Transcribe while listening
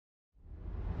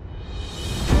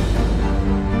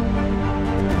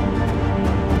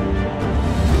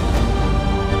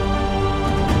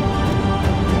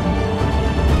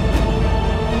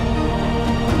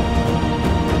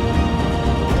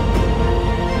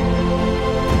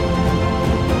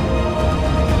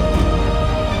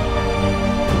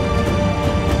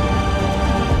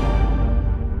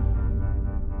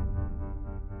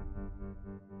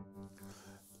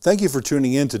Thank you for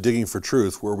tuning in to Digging for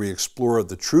Truth, where we explore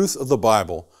the truth of the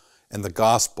Bible and the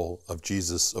gospel of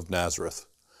Jesus of Nazareth.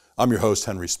 I'm your host,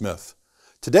 Henry Smith.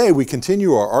 Today, we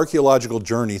continue our archaeological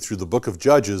journey through the book of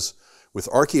Judges with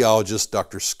archaeologist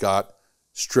Dr. Scott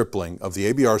Stripling of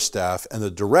the ABR staff and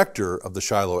the director of the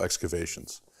Shiloh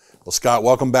excavations. Well, Scott,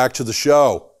 welcome back to the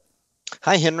show.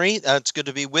 Hi, Henry. It's good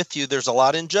to be with you. There's a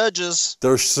lot in Judges.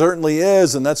 There certainly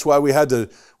is, and that's why we had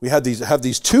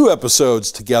these two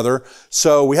episodes together.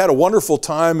 So we had a wonderful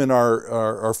time in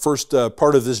our first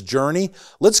part of this journey.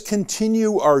 Let's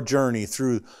continue our journey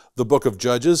through the book of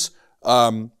Judges.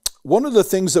 One of the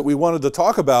things that we wanted to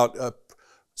talk about,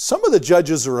 some of the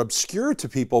judges are obscure to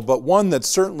people, but one that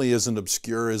certainly isn't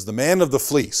obscure is the man of the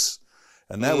fleece,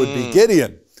 and that would be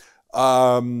Gideon.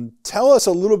 Tell us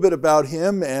a little bit about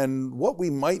him and what we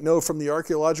might know from the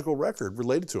archaeological record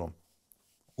related to him.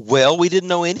 Well, we didn't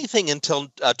know anything until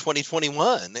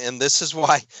 2021, and this is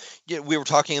why we were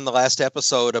talking in the last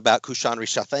episode about Kushan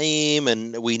Rishathaim,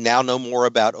 and we now know more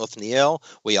about Othniel.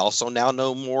 We also now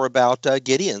know more about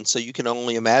Gideon, so you can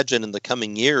only imagine in the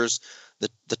coming years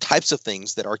the types of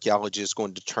things that archaeology is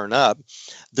going to turn up.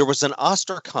 There was an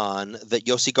ostracon that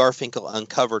Yossi Garfinkel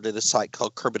uncovered at a site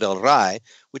called Kirbet El Rai,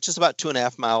 which is about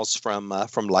 2.5 miles from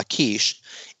Lachish.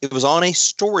 It was on a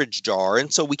storage jar,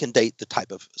 and so we can date the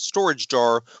type of storage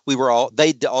jar.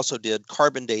 They also did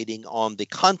carbon dating on the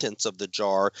contents of the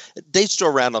jar. It dates to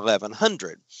around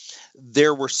 1100.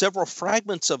 There were several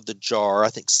fragments of the jar, I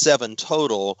think 7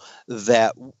 total,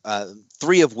 that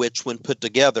 3 of which, when put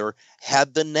together,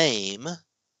 had the name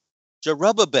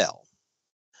Jerubbaal.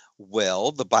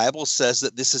 Well, the Bible says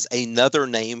that this is another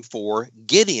name for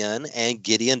Gideon, and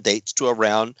Gideon dates to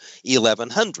around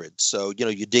 1100. So,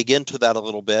 you dig into that a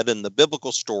little bit, and the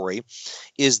biblical story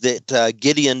is that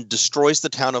Gideon destroys the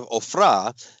town of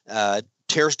Ophrah,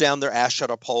 tears down their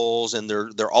Asherah poles and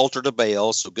their altar to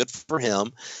Baal, so good for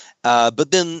him. But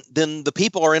then the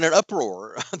people are in an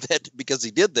uproar because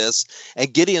he did this,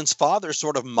 and Gideon's father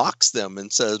sort of mocks them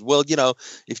and says, well,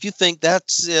 if you think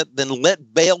that's it, then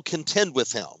let Baal contend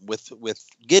with him, with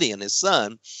Gideon, his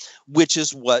son, which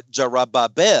is what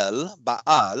Jerubbaal,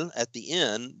 Baal, at the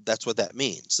end, that's what that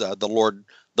means.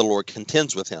 The Lord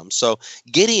contends with him. So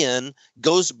Gideon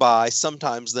goes by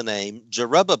sometimes the name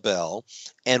Jerubbaal.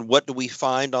 And what do we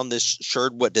find on this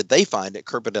shirt? What did they find at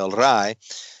Kirbet El Rai?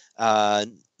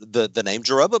 The name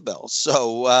Jerubbaal.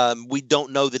 So we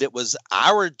don't know that it was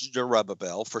our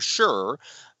Jerubbaal for sure.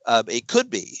 It could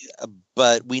be,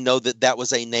 but we know that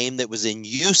was a name that was in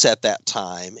use at that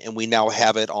time, and we now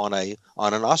have it on an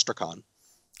ostracon.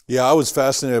 Yeah, I was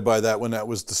fascinated by that when that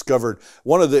was discovered.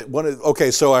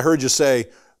 Okay, so I heard you say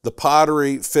the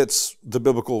pottery fits the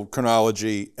biblical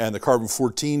chronology, and the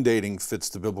carbon-14 dating fits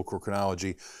the biblical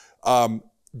chronology. And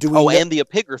the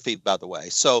epigraphy, by the way.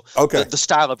 So okay. the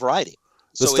style of writing.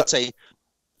 So it's a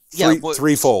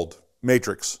threefold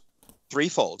matrix.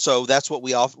 Threefold. So that's what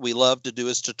we love to do,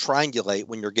 is to triangulate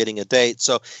when you're getting a date.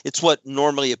 So it's what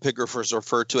normally epigraphers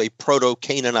refer to a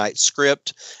Proto-Canaanite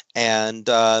script, and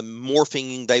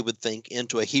morphing, they would think,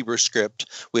 into a Hebrew script.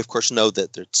 We of course know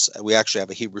that we actually have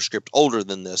a Hebrew script older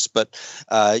than this, but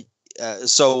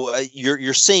so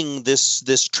you're seeing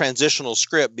this transitional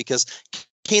script because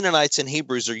Canaanites and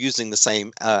Hebrews are using the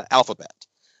same alphabet,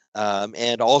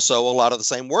 and also a lot of the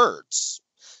same words.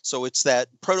 So it's that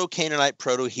Proto-Canaanite,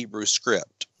 Proto-Hebrew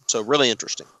script. So really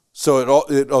interesting. So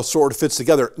it all sort of fits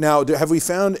together. Now, have we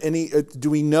found do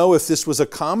we know if this was a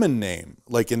common name,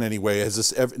 like in any way? Has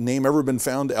this name ever been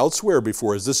found elsewhere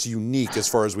before? Is this unique as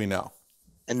far as we know?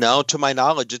 And no, to my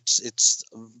knowledge, it's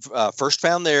first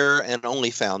found there and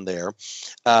only found there.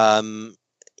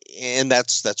 And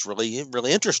that's really,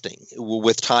 really interesting.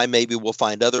 With time, maybe we'll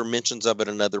find other mentions of it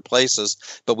in other places,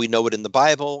 but we know it in the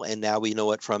Bible, and now we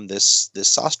know it from this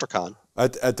ostracon.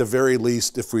 At the very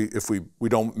least, if we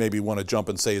don't maybe want to jump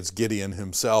and say it's Gideon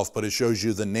himself, but it shows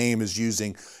you the name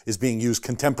is being used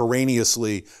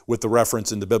contemporaneously with the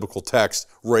reference in the biblical text,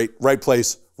 right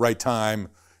place, right time,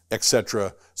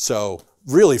 etc. So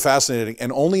really fascinating,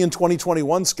 and only in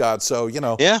 2021, Scott. So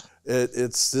yeah.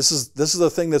 This is the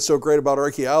thing that's so great about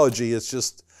archaeology. It's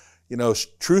just,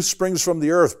 truth springs from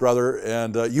the earth, brother,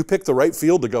 and you picked the right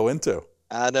field to go into.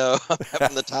 I know. I'm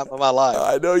having the time of my life.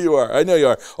 I know you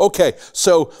are. Okay,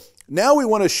 so now we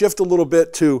want to shift a little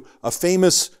bit to a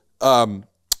famous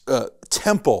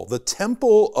temple, the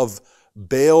Temple of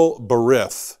Baal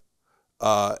Berith,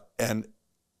 and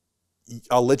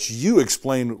I'll let you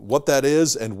explain what that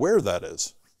is and where that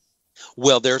is.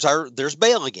 Well, there's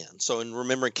Baal again. So,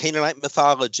 remember, in Canaanite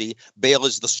mythology, Baal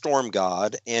is the storm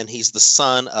god, and he's the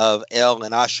son of El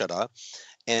and Asherah.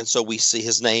 And so we see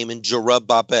his name in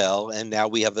Jerubbaal, and now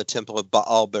we have the temple of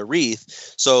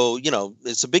Baal-berith. So,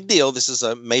 it's a big deal. This is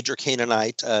a major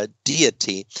Canaanite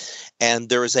deity. And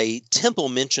there is a temple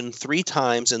mentioned 3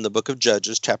 times in the book of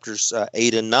Judges, chapters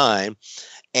 8 and 9,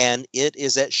 and it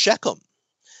is at Shechem.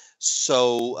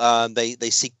 So they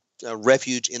seek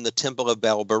refuge in the temple of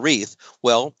Baal-berith.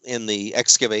 Well, in the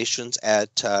excavations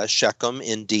at Shechem,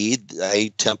 indeed, a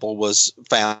temple was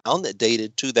found that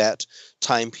dated to that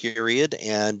time period,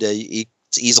 and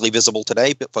it's easily visible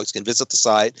today. But folks can visit the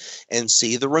site and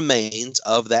see the remains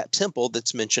of that temple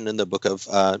that's mentioned in the book of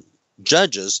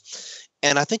Judges.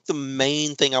 And I think the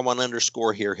main thing I want to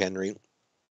underscore here, Henry,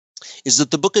 is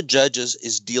that the book of Judges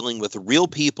is dealing with real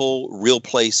people, real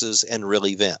places, and real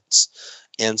events.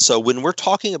 And so when we're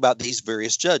talking about these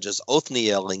various judges,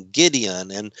 Othniel and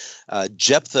Gideon and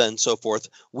Jephthah and so forth,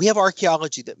 we have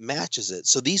archaeology that matches it.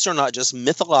 So these are not just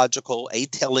mythological,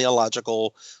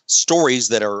 teleological stories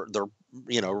that they're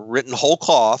written whole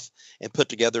cloth and put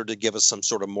together to give us some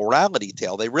sort of morality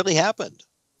tale. They really happened.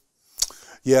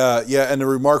 Yeah, and the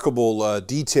remarkable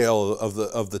detail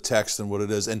of the text and what it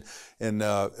is, and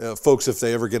folks, if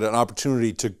they ever get an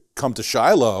opportunity to come to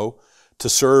Shiloh to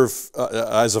serve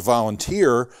as a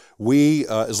volunteer, we,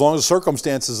 as long as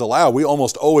circumstances allow, we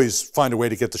almost always find a way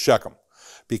to get to Shechem,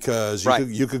 because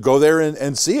you could go there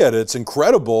and see it. It's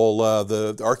incredible,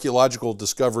 the archaeological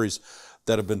discoveries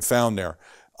that have been found there.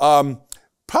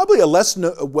 Probably a less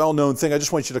well-known thing, I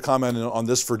just want you to comment on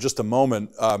this for just a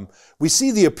moment. We see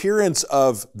the appearance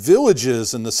of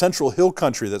villages in the central hill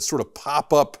country that sort of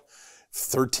pop up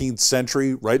 13th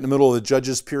century, right in the middle of the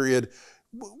Judges period.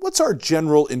 What's our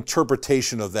general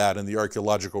interpretation of that in the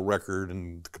archaeological record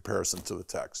in comparison to the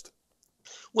text?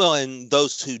 Well, and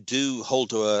those who do hold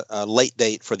to a late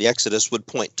date for the Exodus would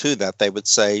point to that. They would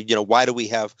say, why do we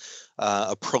have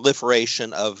a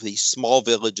proliferation of these small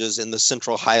villages in the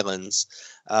Central Highlands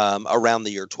around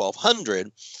the year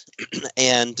 1200?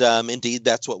 And indeed,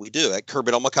 that's what we do at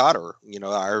Khirbet el-Maqader.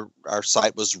 Our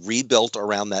site was rebuilt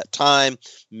around that time,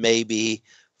 maybe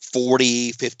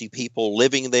 40, 50 people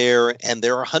living there, and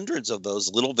there are hundreds of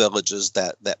those little villages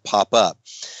that pop up.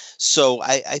 So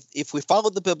if we follow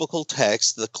the biblical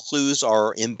text, the clues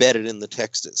are embedded in the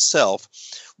text itself.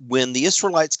 When the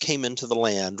Israelites came into the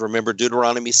land, remember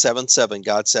Deuteronomy 7:7,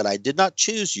 God said, I did not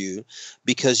choose you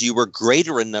because you were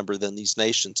greater in number than these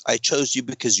nations. I chose you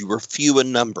because you were few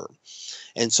in number.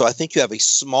 And so I think you have a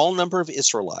small number of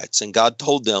Israelites, and God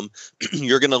told them,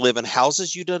 you're going to live in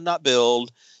houses you did not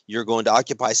build. You're going to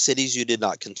occupy cities you did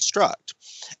not construct.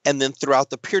 And then throughout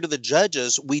the period of the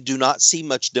Judges, we do not see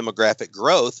much demographic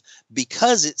growth,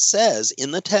 because it says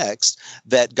in the text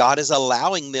that God is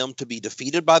allowing them to be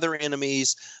defeated by their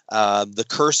enemies. The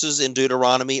curses in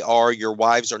Deuteronomy are your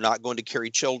wives are not going to carry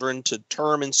children to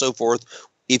term and so forth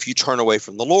if you turn away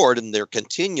from the Lord. And they're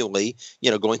continually,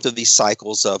 going through these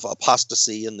cycles of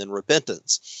apostasy and then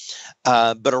repentance.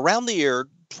 But around the year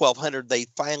 1200, they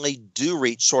finally do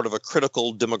reach sort of a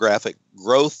critical demographic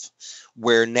growth,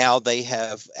 where now they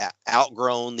have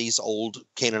outgrown these old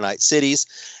Canaanite cities,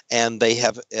 and they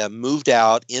have moved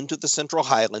out into the Central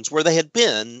Highlands, where they had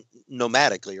been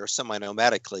nomadically or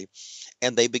semi-nomadically,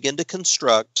 and they begin to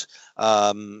construct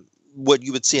what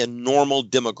you would see a normal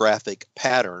demographic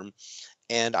pattern.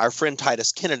 And our friend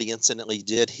Titus Kennedy, incidentally,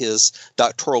 did his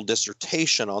doctoral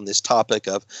dissertation on this topic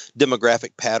of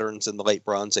demographic patterns in the late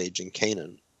Bronze Age in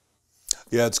Canaan.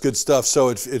 Yeah, it's good stuff. So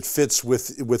it fits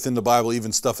within the Bible,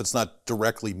 even stuff that's not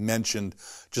directly mentioned,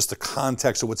 just the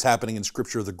context of what's happening in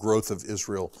Scripture, the growth of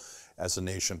Israel as a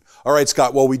nation. All right,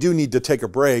 Scott, well, we do need to take a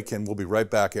break, and we'll be right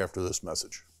back after this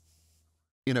message.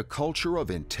 In a culture of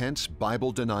intense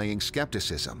Bible-denying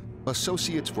skepticism,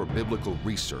 Associates for Biblical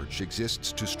Research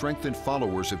exists to strengthen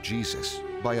followers of Jesus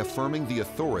by affirming the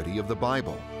authority of the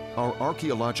Bible. Our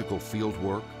archaeological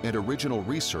fieldwork and original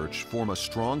research form a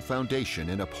strong foundation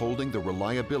in upholding the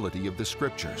reliability of the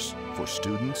Scriptures for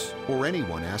students or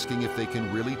anyone asking if they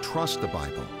can really trust the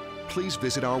Bible. Please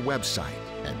visit our website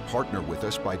and partner with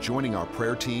us by joining our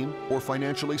prayer team or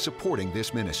financially supporting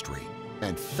this ministry.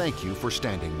 And thank you for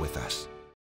standing with us.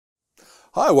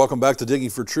 Hi, welcome back to Digging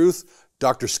for Truth.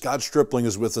 Dr. Scott Stripling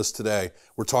is with us today.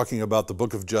 We're talking about the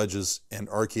book of Judges and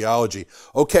archaeology.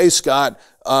 Okay, Scott,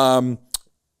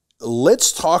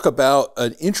 let's talk about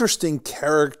an interesting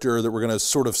character that we're going to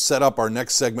sort of set up our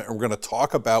next segment. And we're going to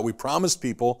talk about, we promised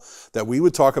people that we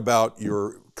would talk about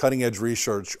your cutting edge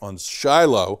research on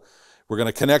Shiloh. We're going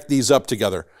to connect these up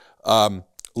together.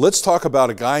 Let's talk about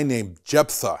a guy named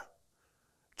Jephthah.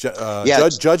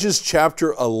 Yes. Judges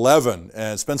chapter 11,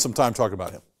 and spend some time talking about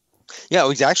him. Yeah,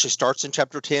 it actually starts in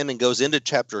chapter 10 and goes into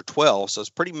chapter 12. So it's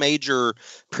a pretty major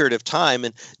period of time.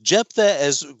 And Jephthah,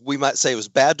 as we might say, was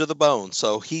bad to the bone.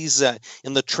 So he's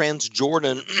in the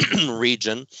Transjordan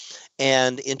region.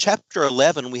 And in chapter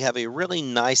 11, we have a really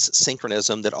nice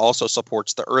synchronism that also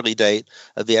supports the early date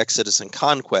of the Exodus and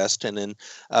conquest. And in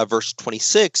verse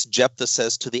 26, Jephthah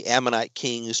says to the Ammonite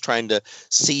king who's trying to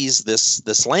seize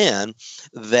this land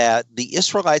that the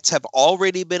Israelites have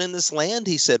already been in this land,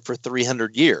 he said, for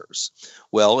 300 years.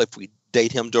 Well, if we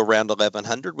date him to around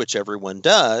 1100, which everyone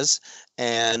does,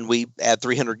 and we add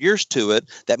 300 years to it,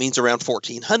 that means around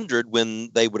 1400 when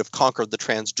they would have conquered the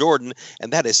Transjordan,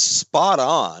 and that is spot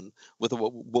on with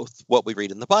what we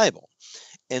read in the Bible.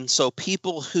 And so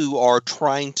people who are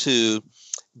trying to,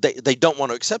 they don't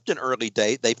want to accept an early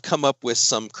date, they've come up with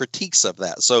some critiques of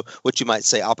that. So what you might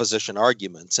say opposition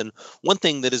arguments. And one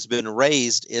thing that has been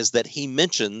raised is that he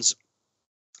mentions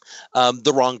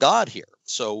the wrong God here.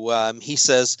 So he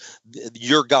says,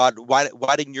 "Your God,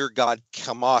 why didn't your God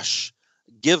Chemosh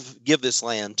give this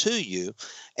land to you?"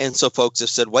 And so folks have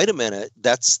said, "Wait a minute,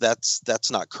 that's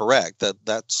not correct.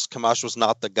 That's Chemosh was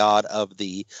not the god of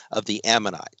the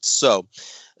Ammonites." So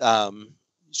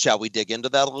shall we dig into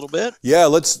that a little bit? Yeah,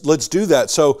 let's do that.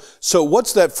 So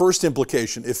what's that first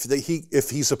implication? If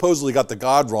he supposedly got the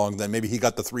God wrong, then maybe he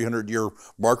got the 300-year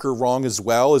marker wrong as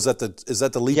well. Is that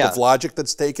the leap of logic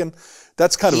that's taken?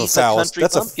 That's kind of a fallacy.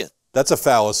 That's a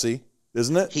fallacy,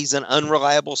 isn't it? He's an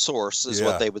unreliable source, is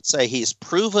what they would say. He's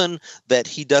proven that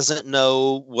he doesn't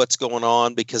know what's going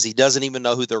on because he doesn't even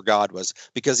know who their God was,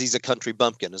 because he's a country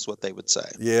bumpkin, is what they would say.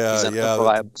 Yeah, he's an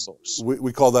unreliable source.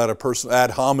 We call that a personal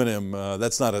ad hominem.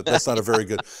 That's not a very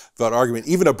good argument.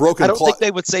 Even a broken clock. I don't think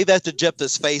they would say that to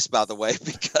Jephthah's face, by the way,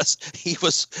 because he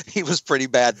was pretty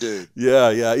bad dude.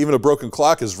 Yeah. Even a broken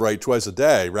clock is right twice a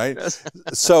day, right?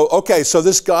 So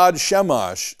this god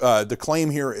Chemosh, the claim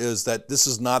here is that this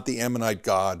is not the Ammonite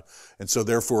God, and so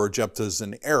therefore Jephthah's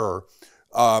in error.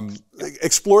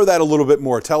 Explore that a little bit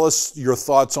more. Tell us your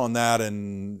thoughts on that,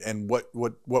 and what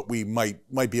we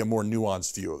might be a more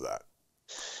nuanced view of that.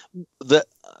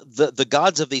 The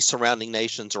gods of these surrounding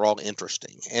nations are all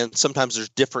interesting, and sometimes there's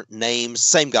different names,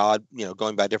 same god,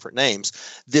 going by different names.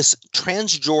 This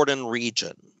Transjordan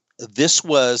region, this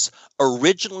was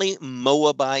originally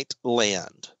Moabite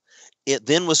land. It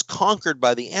then was conquered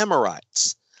by the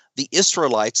Amorites. The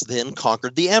Israelites then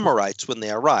conquered the Amorites when they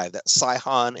arrived, that's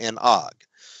Sihon and Og.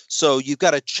 So you've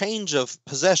got a change of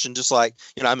possession, just like,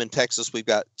 I'm in Texas, we've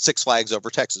got Six Flags over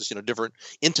Texas, different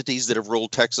entities that have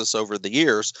ruled Texas over the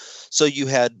years. So you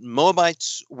had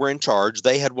Moabites were in charge,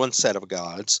 they had one set of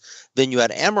gods. Then you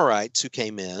had Amorites who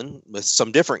came in with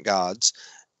some different gods,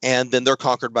 and then they're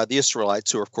conquered by the Israelites,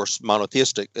 who are, of course,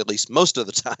 monotheistic, at least most of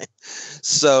the time.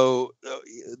 So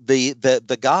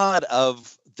the god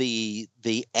of the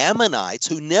Ammonites,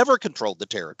 who never controlled the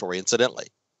territory, incidentally.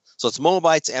 So it's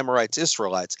Moabites, Amorites,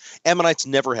 Israelites. Ammonites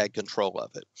never had control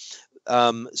of it.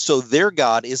 So their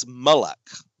god is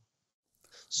Moloch.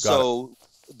 So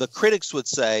the critics would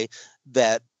say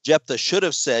that Jephthah should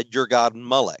have said, "Your god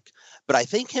Moloch." But I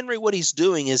think, Henry, what he's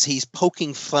doing is he's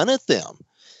poking fun at them.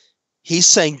 He's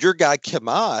saying, "Your god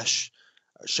Chemosh,"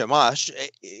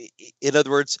 in other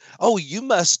words, "Oh, you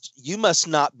must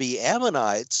not be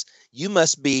Ammonites. You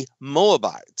must be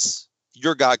Moabites,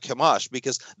 your god Chemosh,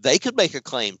 because they could make a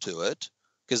claim to it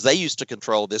because they used to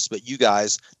control this, but you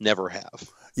guys never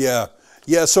have." Yeah.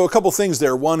 So a couple things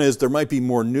there. One is there might be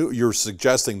more you're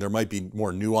suggesting there might be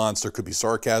more nuance. There could be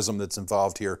sarcasm that's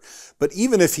involved here. But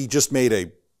even if he just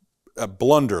made a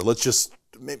blunder, let's just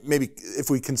maybe if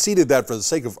we conceded that for the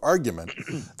sake of argument,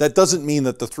 that doesn't mean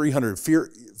that the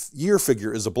 300-year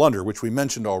figure is a blunder, which we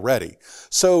mentioned already.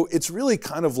 So it's really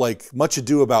kind of like much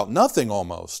ado about nothing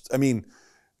almost. I mean,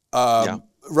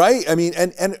 right? I mean,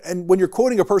 and when you're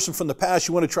quoting a person from the past,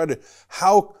 you want to try to,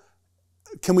 how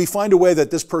can we find a way that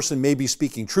this person may be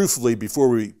speaking truthfully before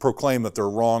we proclaim that they're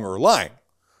wrong or lying?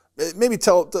 Maybe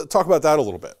talk about that a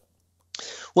little bit.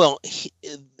 Well,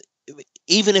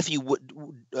 even if you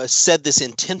said this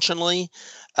intentionally,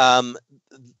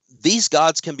 these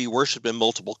gods can be worshipped in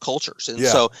multiple cultures. And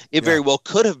so it very well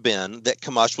could have been that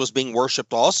Chemosh was being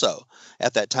worshipped also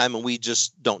at that time, and we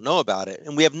just don't know about it.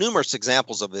 And we have numerous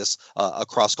examples of this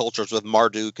across cultures with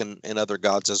Marduk and other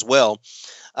gods as well.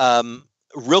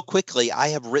 Real quickly, I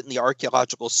have written the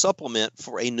archaeological supplement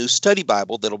for a new study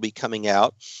Bible that'll be coming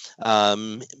out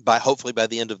hopefully by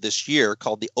the end of this year,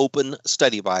 called the Open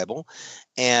Study Bible.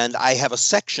 And I have a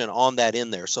section on that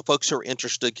in there. So folks who are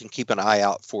interested can keep an eye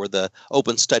out for the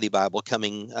Open Study Bible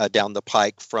coming down the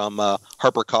pike from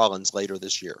HarperCollins later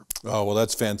this year. Oh, well,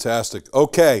 that's fantastic.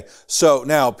 Okay, so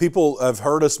now people have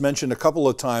heard us mention a couple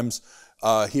of times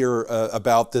here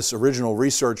about this original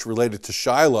research related to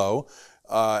Shiloh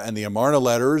and the Amarna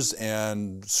letters,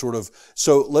 and sort of,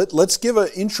 so let's give an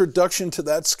introduction to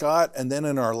that, Scott, and then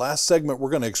in our last segment we're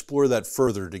going to explore that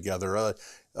further together.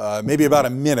 Maybe about a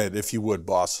minute, if you would,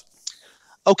 boss.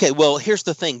 Okay, well, here's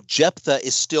the thing. Jephthah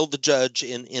is still the judge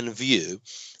in view,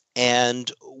 and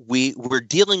we're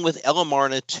dealing with El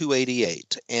Amarna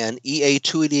 288, and EA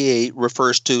 288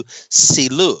 refers to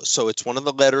Silu. So it's one of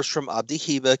the letters from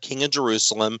Abdihiba, king of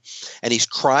Jerusalem, and he's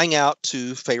crying out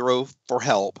to Pharaoh for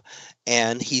help,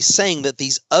 and he's saying that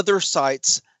these other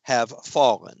sites have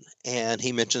fallen. And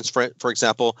he mentions, for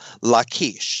example,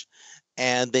 Lachish,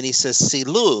 and then he says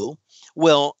Silu.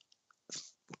 Well,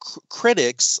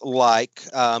 critics like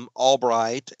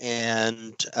Albright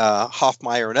and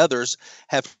Hoffmeyer and others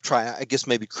have tried, I guess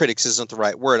maybe critics isn't the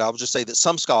right word, I'll just say that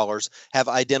some scholars have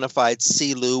identified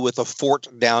Silu with a fort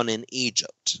down in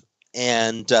Egypt.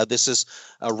 And this is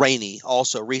Rainey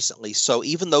also recently. So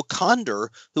even though Condor,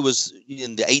 who was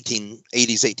in the 1880s,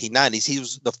 1890s, he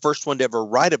was the first one to ever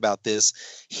write about this,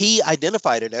 he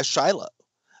identified it as Shiloh.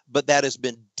 But that has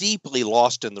been deeply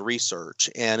lost in the research.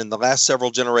 And in the last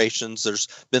several generations, there's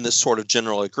been this sort of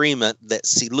general agreement that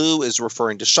Silu is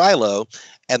referring to Shiloh.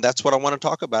 And that's what I want to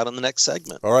talk about in the next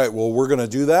segment. All right, well, we're going to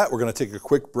do that. We're going to take a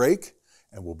quick break,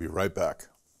 and we'll be right back.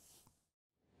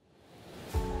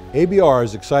 ABR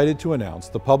is excited to announce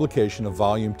the publication of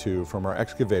Volume 2 from our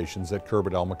excavations at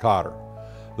Khirbet el-Maqadir.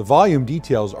 The volume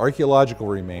details archaeological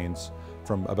remains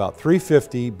from about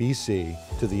 350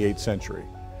 BC to the 8th century.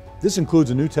 This includes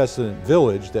a New Testament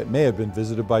village that may have been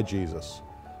visited by Jesus.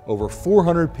 Over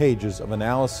 400 pages of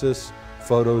analysis,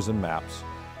 photos, and maps.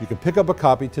 You can pick up a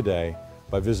copy today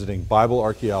by visiting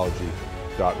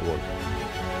BibleArchaeology.org.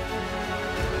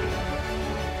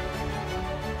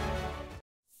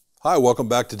 Hi, welcome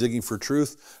back to Digging for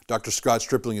Truth. Dr. Scott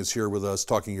Stripling is here with us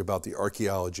talking about the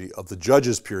archaeology of the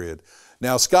Judges period.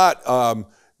 Now, Scott,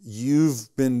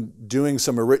 you've been doing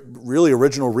some really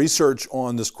original research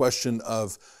on this question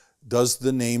of, does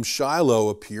the name Shiloh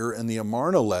appear in the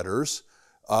Amarna letters?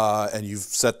 And you've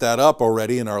set that up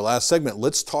already in our last segment.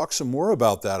 Let's talk some more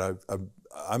about that.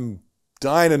 I'm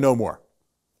dying to know more.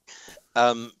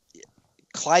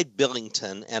 Clyde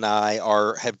Billington and I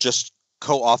have just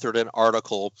co-authored an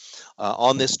article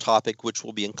on this topic, which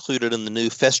will be included in the new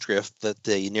festschrift that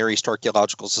the Near East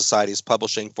Archaeological Society is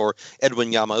publishing for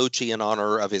Edwin Yamauchi in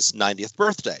honor of his 90th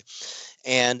birthday.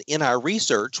 And in our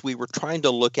research, we were trying to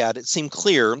look at, it seemed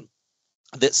clear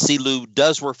that Silu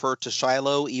does refer to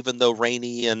Shiloh, even though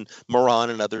Rainey and Moran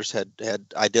and others had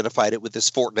identified it with this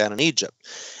fort down in Egypt.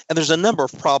 And there's a number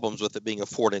of problems with it being a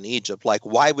fort in Egypt. Like,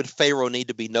 why would Pharaoh need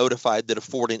to be notified that a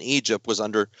fort in Egypt was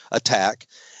under attack?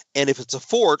 And if it's a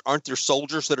fort, aren't there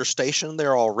soldiers that are stationed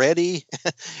there already?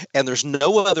 And there's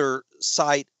no other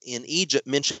site in Egypt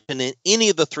mentioned in any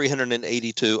of the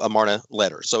 382 Amarna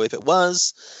letters. So if it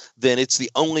was, then it's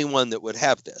the only one that would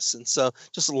have this. And so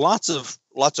just lots of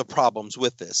problems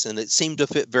with this. And it seemed to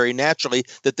fit very naturally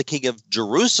that the king of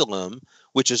Jerusalem,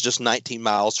 which is just 19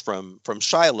 miles from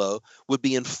Shiloh, would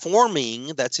be informing,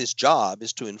 that's his job,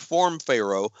 is to inform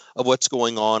Pharaoh of what's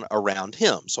going on around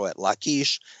him. So at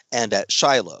Lachish and at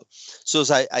Shiloh. So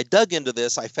as I dug into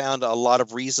this, I found a lot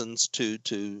of reasons to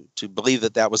believe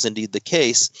that was indeed the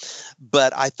case.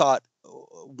 But I thought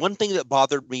one thing that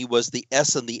bothered me was the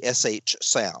S and the SH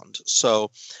sound. So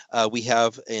we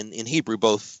have in Hebrew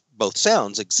both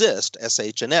sounds exist,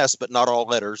 SH and S, but not all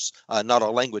letters, not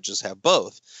all languages have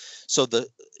both. So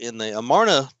in the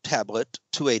Amarna tablet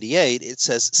 288, it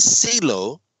says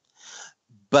Silo,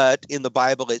 but in the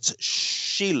Bible it's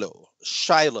Shiloh.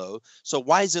 So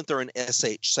why isn't there an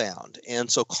SH sound? And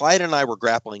so Clyde and I were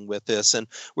grappling with this, and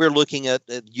we were looking at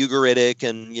Ugaritic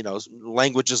and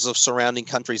languages of surrounding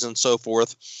countries and so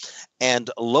forth. And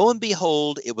lo and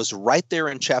behold, it was right there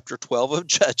in chapter 12 of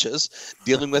Judges,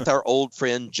 dealing with our old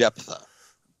friend Jephthah.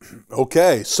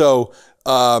 Okay, so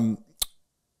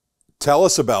tell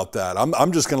us about that.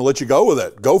 I'm just going to let you go with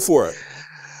it. Go for it.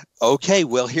 Okay,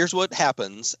 well, here's what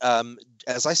happens.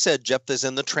 As I said, Jephthah's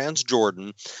in the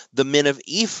Transjordan. The men of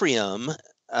Ephraim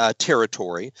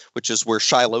territory, which is where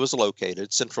Shiloh is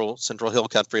located, central hill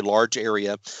country, large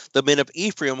area. The men of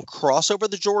Ephraim cross over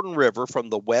the Jordan River from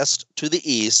the west to the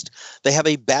east. They have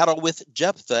a battle with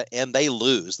Jephthah, and they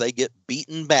lose. They get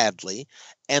beaten badly,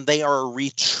 and they are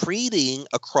retreating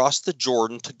across the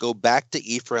Jordan to go back to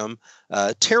Ephraim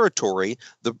territory,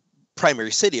 the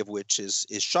primary city of which is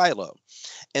Shiloh.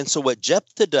 And so what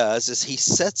Jephthah does is he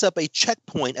sets up a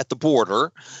checkpoint at the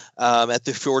border, at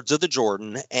the fjords of the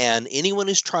Jordan, and anyone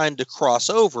who's trying to cross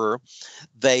over,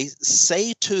 they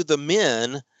say to the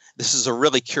men This is a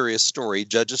really curious story.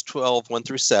 Judges 12, 1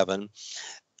 through 7,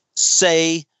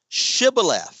 say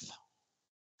Shibboleth.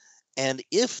 And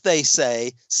if they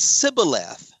say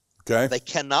Sibboleth, Okay. they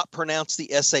cannot pronounce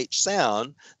the SH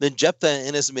sound, then Jephthah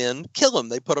and his men kill them.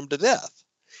 They put them to death.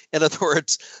 In other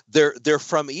words, they're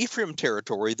from Ephraim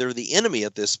territory. They're the enemy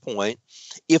at this point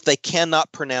if they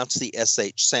cannot pronounce the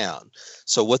SH sound.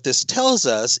 So what this tells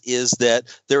us is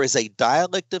that there is a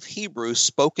dialect of Hebrew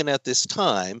spoken at this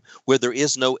time where there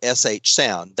is no SH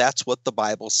sound. That's what the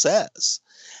Bible says.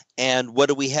 And what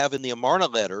do we have in the Amarna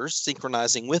letters,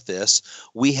 synchronizing with this?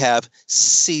 We have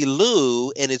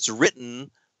Silu, and it's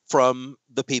written from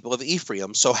the people of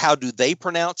Ephraim. So how do they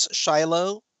pronounce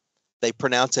Shiloh? They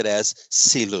pronounce it as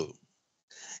Silu.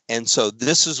 And so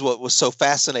this is what was so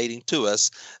fascinating to us,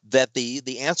 that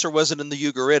the answer wasn't in the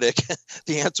Ugaritic.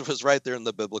 The answer was right there in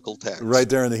the biblical text. Right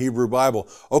there in the Hebrew Bible.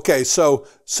 Okay, so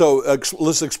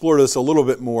let's explore this a little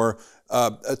bit more.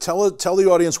 Tell the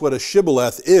audience what a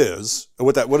shibboleth is.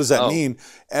 What does that mean?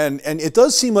 And it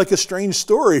does seem like a strange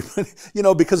story,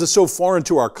 because it's so foreign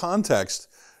to our context.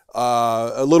 Maybe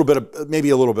a little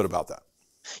bit about that.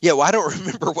 Yeah, well, I don't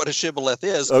remember what a shibboleth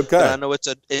is. Okay. But I know it's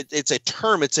a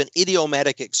term. It's an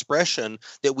idiomatic expression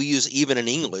that we use even in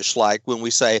English, like when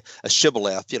we say a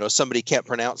shibboleth. Somebody can't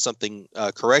pronounce something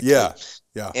correctly.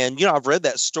 Yeah. And I've read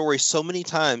that story so many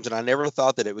times, and I never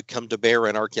thought that it would come to bear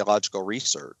in archaeological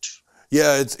research.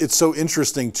 Yeah, it's so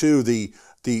interesting too.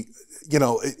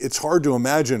 It's hard to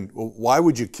imagine. Well, why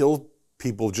would you kill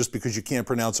people just because you can't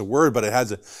pronounce a word? But it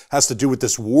has to do with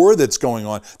this war that's going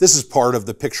on. This is part of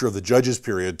the picture of the Judges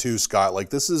period too, Scott. Like,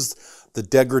 this is the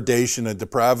degradation and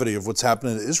depravity of what's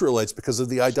happening to the Israelites because of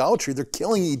the idolatry. They're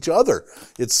killing each other.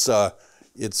 It's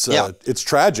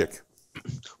tragic.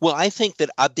 Well, I think that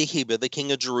Abdihiba, the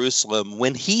king of Jerusalem,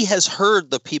 when he has heard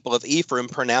the people of Ephraim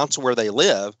pronounce where they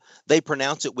live, they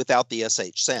pronounce it without the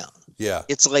SH sound. Yeah.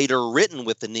 It's later written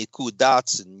with the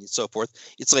nikudats and so forth.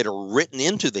 It's later written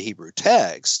into the Hebrew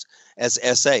text as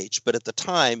SH, but at the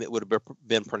time it would have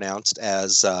been pronounced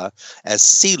as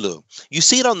Silu. You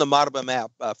see it on the Madaba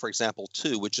map, for example,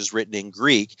 too, which is written in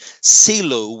Greek,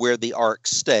 Silu, where the ark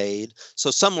stayed. So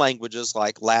some languages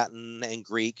like Latin and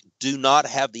Greek do not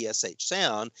have the SH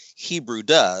sound. Hebrew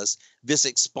does. This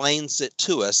explains it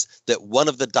to us that one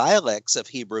of the dialects of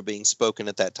Hebrew being spoken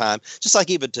at that time, just like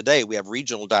even today, we have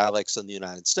regional dialects in the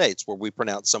United States where we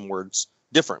pronounce some words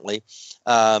differently.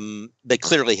 They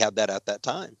clearly had that at that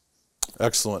time.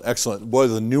 Excellent, excellent. Boy,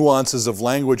 the nuances of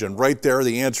language, and right there,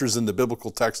 the answers in the biblical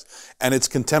text, and it's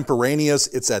contemporaneous.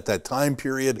 It's at that time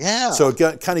period. Yeah. So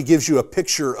it kind of gives you a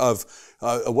picture of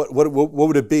what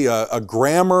would it be? A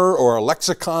grammar or a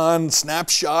lexicon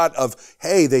snapshot of,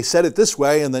 hey, they said it this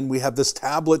way, and then we have this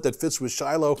tablet that fits with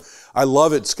Shiloh. I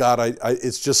love it, Scott.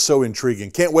 It's just so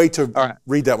intriguing. Can't wait to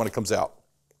read that when it comes out.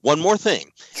 One more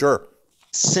thing. Sure.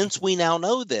 Since we now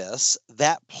know this,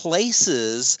 that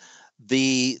places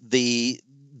the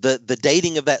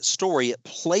dating of that story, it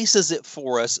places it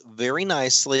for us very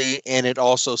nicely, and it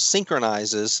also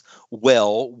synchronizes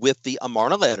well with the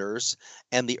Amarna letters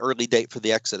and the early date for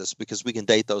the Exodus, because we can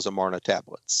date those Amarna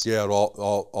tablets. Yeah, it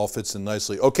all fits in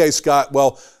nicely. Okay, Scott,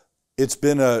 well, it's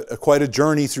been quite a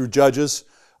journey through Judges.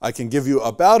 I can give you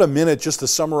about a minute just to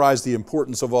summarize the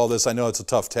importance of all this. I know it's a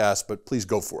tough task, but please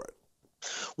go for it.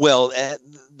 Well,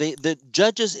 the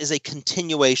Judges is a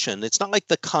continuation. It's not like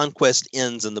the conquest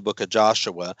ends in the book of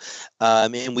Joshua.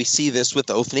 And we see this with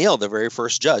Othniel, the very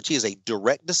first judge. He is a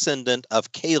direct descendant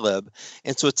of Caleb.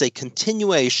 And so it's a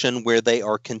continuation where they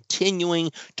are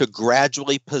continuing to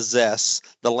gradually possess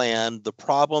the land. The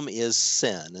problem is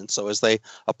sin. And so as they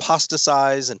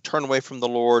apostatize and turn away from the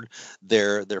Lord,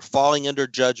 they're falling under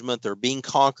judgment. They're being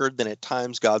conquered. Then at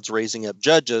times God's raising up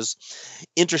judges.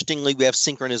 Interestingly, we have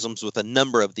synchronisms with a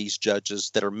number of these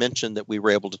judges that are mentioned that we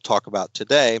were able to talk about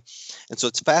today. And so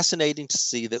it's fascinating to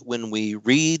see that when we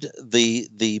read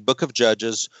the book of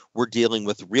Judges, we're dealing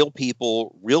with real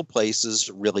people, real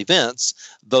places, real events.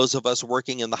 Those of us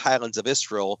working in the highlands of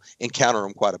Israel encounter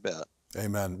them quite a bit.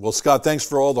 Amen. Well, Scott, thanks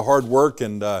for all the hard work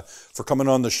and for coming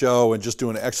on the show and just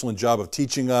doing an excellent job of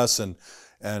teaching us and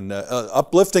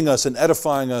uplifting us and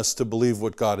edifying us to believe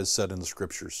what God has said in the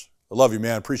Scriptures. I love you,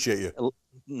 man. Appreciate you.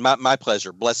 My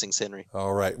pleasure. Blessings, Henry.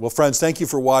 All right. Well, friends, thank you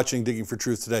for watching Digging for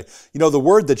Truth today. You know, the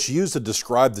word that's used to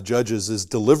describe the judges is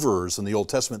deliverers in the Old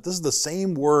Testament. This is the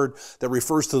same word that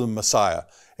refers to the Messiah,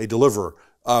 a deliverer.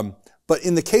 But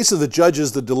in the case of the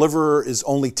judges, the deliverer is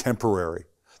only temporary.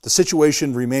 The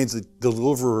situation remains the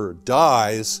deliverer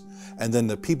dies, and then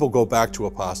the people go back to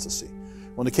apostasy.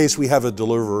 Well, in the case, we have a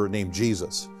deliverer named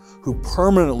Jesus, who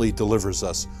permanently delivers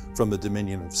us from the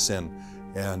dominion of sin.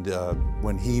 And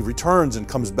when he returns and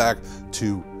comes back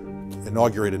to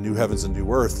inaugurate a new heavens and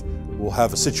new earth, we'll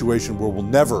have a situation where we'll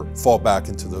never fall back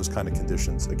into those kind of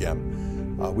conditions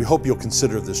again. We hope you'll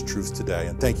consider this truth today,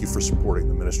 and thank you for supporting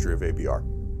the ministry of ABR.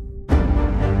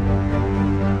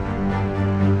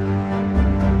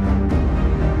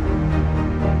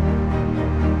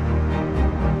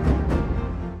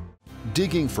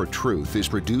 Digging for Truth is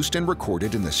produced and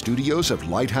recorded in the studios of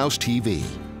Lighthouse TV.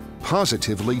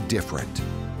 Positively different.